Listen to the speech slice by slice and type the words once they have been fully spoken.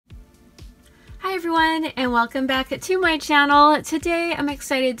Hi everyone and welcome back to my channel. Today I'm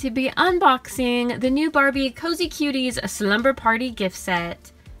excited to be unboxing the new Barbie Cozy Cuties Slumber Party gift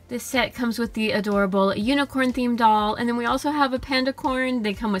set. This set comes with the adorable unicorn themed doll, and then we also have a panda corn.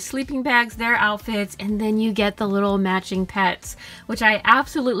 They come with sleeping bags, their outfits, and then you get the little matching pets, which I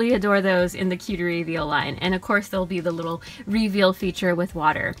absolutely adore those in the Cutie reveal line. And of course there'll be the little reveal feature with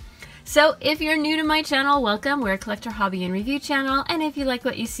water. So if you're new to my channel, welcome. We're a collector hobby and review channel, and if you like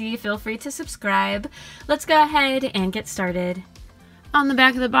what you see, feel free to subscribe. Let's go ahead and get started. On the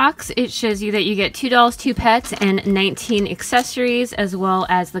back of the box, it shows you that you get 2 dolls, 2 pets, and 19 accessories, as well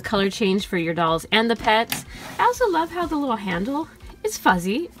as the color change for your dolls and the pets. I also love how the little handle is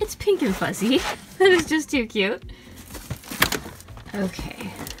fuzzy. It's pink and fuzzy. That is just too cute.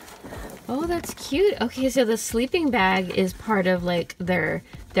 Okay. Oh, that's cute. Okay, so the sleeping bag is part of like their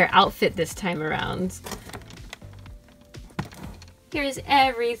outfit this time around. Here's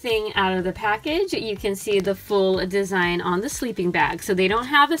everything out of the package. You can see the full design on the sleeping bag. So they don't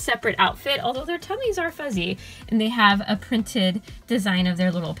have a separate outfit, although their tummies are fuzzy, and they have a printed design of their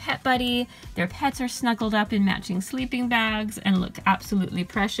little pet buddy. Their pets are snuggled up in matching sleeping bags and look absolutely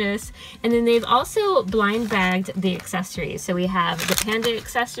precious. And then they've also blind bagged the accessories. So we have the panda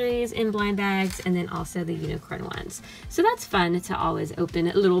accessories in blind bags, and then also the unicorn ones. So that's fun to always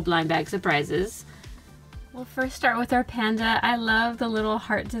open little blind bag surprises. We'll first start with our panda. I love the little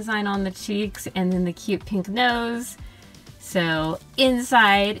heart design on the cheeks and then the cute pink nose. So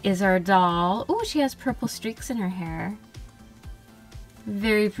inside is our doll. Oh, she has purple streaks in her hair.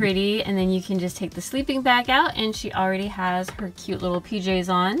 Very pretty. And then you can just take the sleeping bag out and she already has her cute little PJs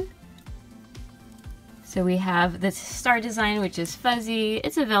on. So we have the star design, which is fuzzy.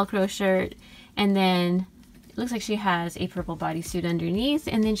 It's a Velcro shirt. And then it looks like she has a purple bodysuit underneath.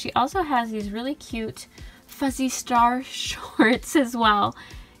 And then she also has these really cute fuzzy star shorts as well,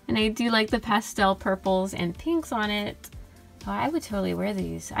 and I do like the pastel purples and pinks on it. Oh, I would totally wear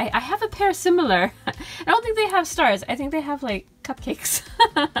these. I have a pair similar. I don't think they have stars. I think they have like cupcakes.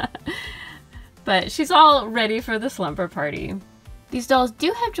 But she's all ready for the slumber party. These dolls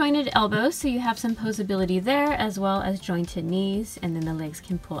do have jointed elbows, so you have some posability there, as well as jointed knees, and then the legs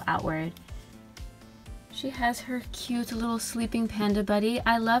can pull outward. She has her cute little sleeping panda buddy.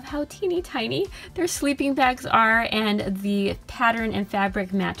 I love how teeny tiny their sleeping bags are, and the pattern and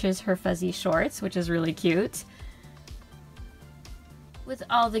fabric matches her fuzzy shorts, which is really cute. With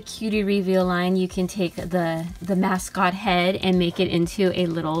all the Cutie reveal line, you can take the mascot head and make it into a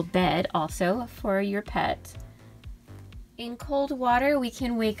little bed also for your pet. In cold water, we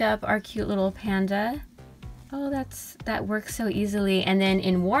can wake up our cute little panda. Oh, that works so easily. And then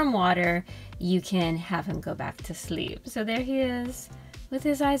in warm water, you can have him go back to sleep. So there he is with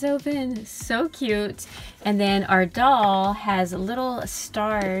his eyes open. So cute. And then our doll has a little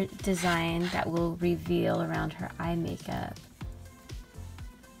star design that will reveal around her eye makeup.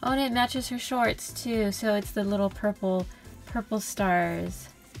 Oh, and it matches her shorts too. So it's the little purple stars.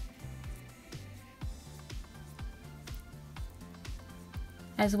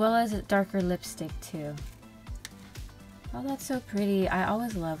 As well as a darker lipstick too. Oh, that's so pretty. I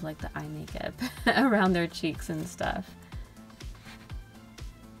always love like the eye makeup around their cheeks and stuff.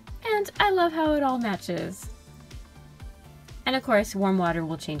 And I love how it all matches. And of course, warm water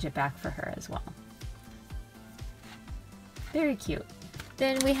will change it back for her as well. Very cute.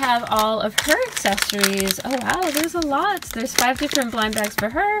 Then we have all of her accessories. Oh wow, there's a lot. There's 5 different blind bags for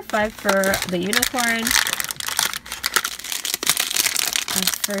her, 5 for the unicorn. Our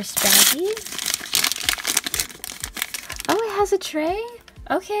first baggie. Oh, it has a tray?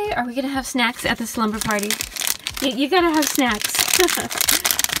 Okay, are we gonna have snacks at the slumber party? You gotta have snacks.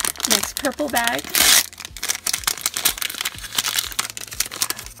 Next purple bag.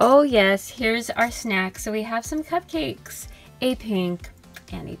 Oh yes, here's our snacks. So we have some cupcakes, a pink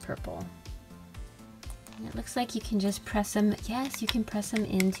and a purple. And it looks like you can just press them. Yes, you can press them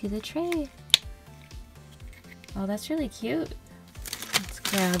into the tray. Oh, that's really cute. Let's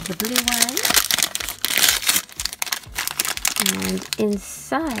grab the blue one. And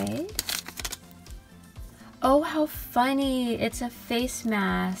inside, oh how funny, it's a face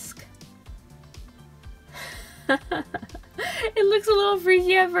mask. It looks a little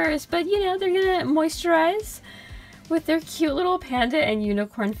freaky at first, but you know, they're gonna moisturize with their cute little panda and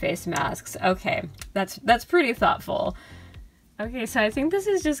unicorn face masks. Okay, that's pretty thoughtful. Okay, so I think this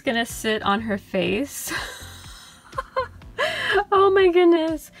is just gonna sit on her face. Oh my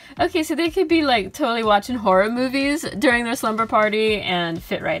goodness. Okay, so they could be like totally watching horror movies during their slumber party and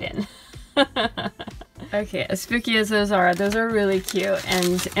fit right in. Okay, as spooky as those are really cute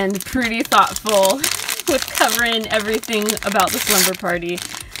and pretty thoughtful with covering everything about the slumber party.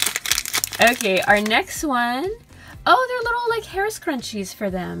 Okay, our next one. Oh, they're little like hair scrunchies for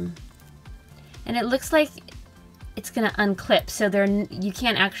them. And it looks like it's gonna unclip, so you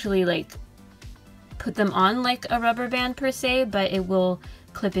can't actually like put them on like a rubber band per se, but it will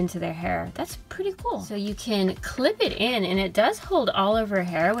clip into their hair. That's pretty cool. So you can clip it in, and it does hold all of her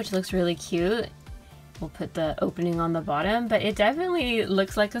hair, which looks really cute. We'll put the opening on the bottom, but it definitely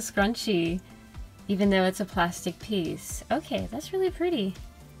looks like a scrunchie, even though it's a plastic piece. Okay, that's really pretty.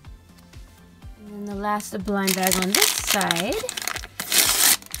 And then the last blind bag on this side.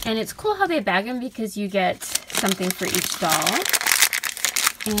 And it's cool how they bag them because you get something for each doll.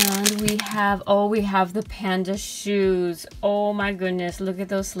 And we have the panda shoes. Oh my goodness, look at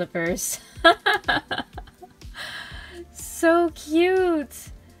those slippers. So cute.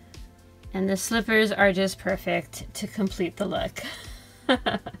 And the slippers are just perfect to complete the look.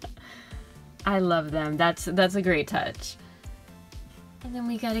 I love them. That's a great touch. And then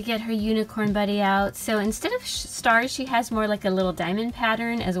we gotta get her unicorn buddy out. So instead of stars, she has more like a little diamond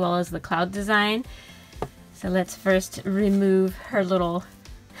pattern as well as the cloud design. So let's first remove her little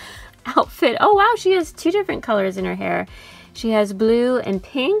outfit. Oh wow, she has 2 different colors in her hair. She has blue and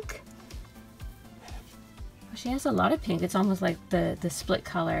pink. She has a lot of pink. It's almost like the split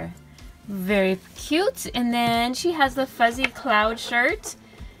color. Very cute. And then she has the fuzzy cloud shirt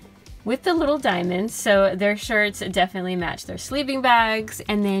with the little diamonds, so their shirts definitely match their sleeping bags.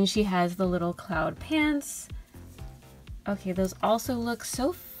 And then she has the little cloud pants. Okay, those also look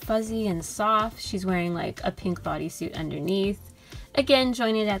so fuzzy and soft. She's wearing like a pink bodysuit underneath. Again,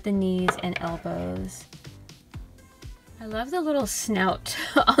 jointed at the knees and elbows. I love the little snout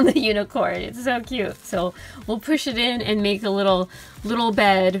on the unicorn. It's so cute. So we'll push it in and make a little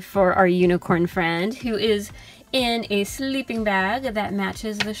bed for our unicorn friend, who is in a sleeping bag that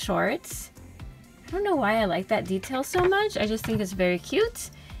matches the shorts. I don't know why I like that detail so much. I just think it's very cute.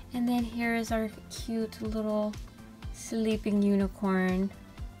 And then here is our cute little sleeping unicorn.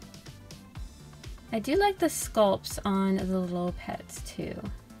 I do like the sculpts on the little pets too.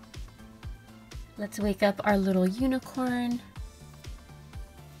 Let's wake up our little unicorn.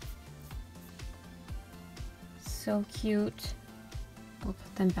 So cute. We'll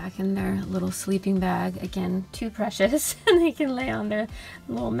put them back in their little sleeping bag. Again, too precious. And they can lay on their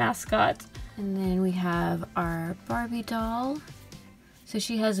little mascot. And then we have our Barbie doll. So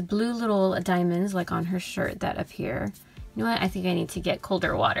she has blue little diamonds like on her shirt that appear. You know what? I think I need to get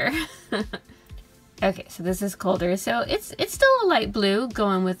colder water. Okay, so this is colder. So it's still a light blue,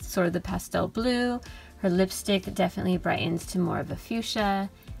 going with sort of the pastel blue. Her lipstick definitely brightens to more of a fuchsia.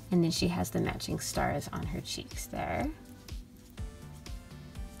 And then she has the matching stars on her cheeks there.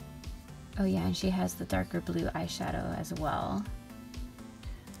 Oh yeah, and she has the darker blue eyeshadow as well.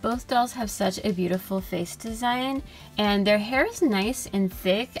 Both dolls have such a beautiful face design, and their hair is nice and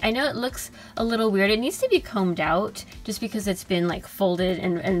thick. I know it looks a little weird. It needs to be combed out just because it's been like folded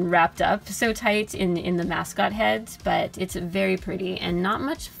and wrapped up so tight in the mascot heads, but it's very pretty and not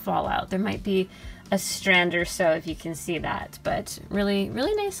much fallout. There might be a strand or so if you can see that, but really,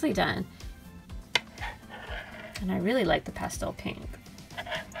 really nicely done. And I really like the pastel pink.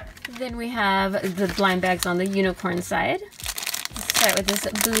 Then we have the blind bags on the unicorn side. Let's start with this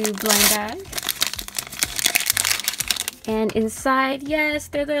blue blind bag. And inside, yes,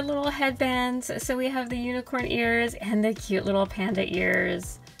 they're their little headbands. So we have the unicorn ears and the cute little panda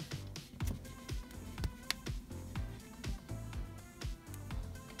ears.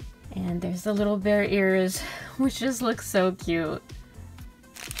 And there's the little bear ears, which just looks so cute.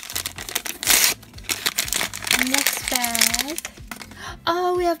 Next bag.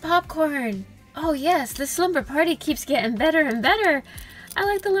 Oh, we have popcorn. Oh yes, the Slumber party keeps getting better and better. I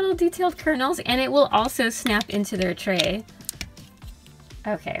like the little detailed kernels, and it will also snap into their tray.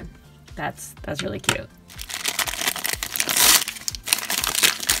 Okay, that's really cute.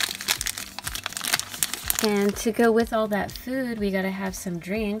 And to go with all that food, we gotta have some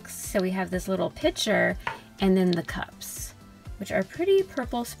drinks. So we have this little pitcher and then the cups, which are pretty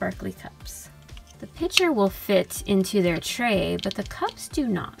purple sparkly cups. The pitcher will fit into their tray, but the cups do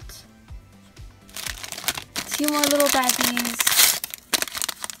not. 2 more little baggies.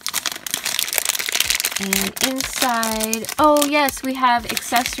 And inside, oh yes, we have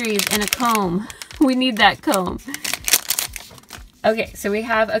accessories and a comb. We need that comb. Okay, so we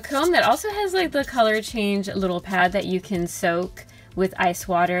have a comb that also has like the color change little pad that you can soak with ice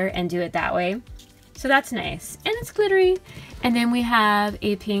water and do it that way. So that's nice. And it's glittery. And then we have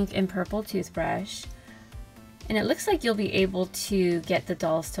a pink and purple toothbrush. And it looks like you'll be able to get the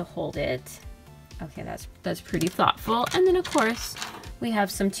dolls to hold it. Okay, that's pretty thoughtful. And then of course, we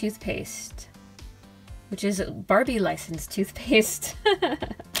have some toothpaste, which is Barbie licensed toothpaste.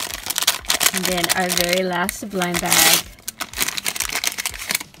 And then our very last blind bag,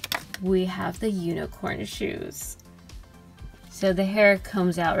 we have the unicorn shoes. So the hair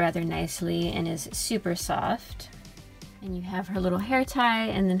combs out rather nicely and is super soft. And you have her little hair tie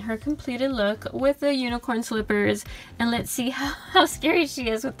and then her completed look with the unicorn slippers. And let's see how scary she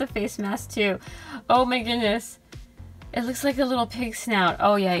is with the face mask too. Oh my goodness. It looks like a little pig snout.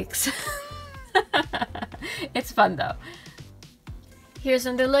 Oh yikes. It's fun though. Here's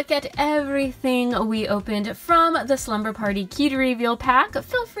another look at everything we opened from the Slumber Party Cutie Reveal pack.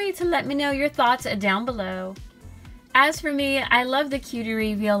 Feel free to let me know your thoughts down below. As for me, I love the Cutie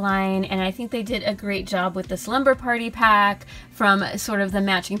Reveal line, and I think they did a great job with the Slumber Party pack, from sort of the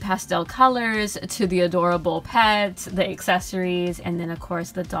matching pastel colors to the adorable pets, the accessories, and then of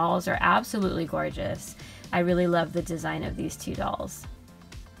course the dolls are absolutely gorgeous. I really love the design of these two dolls.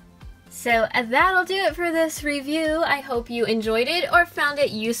 So that'll do it for this review. I hope you enjoyed it or found it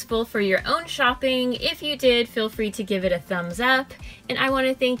useful for your own shopping. If you did, feel free to give it a thumbs up. And I want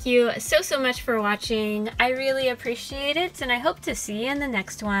to thank you so much for watching. I really appreciate it, and I hope to see you in the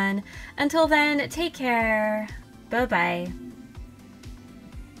next one. Until then, take care. Bye-bye.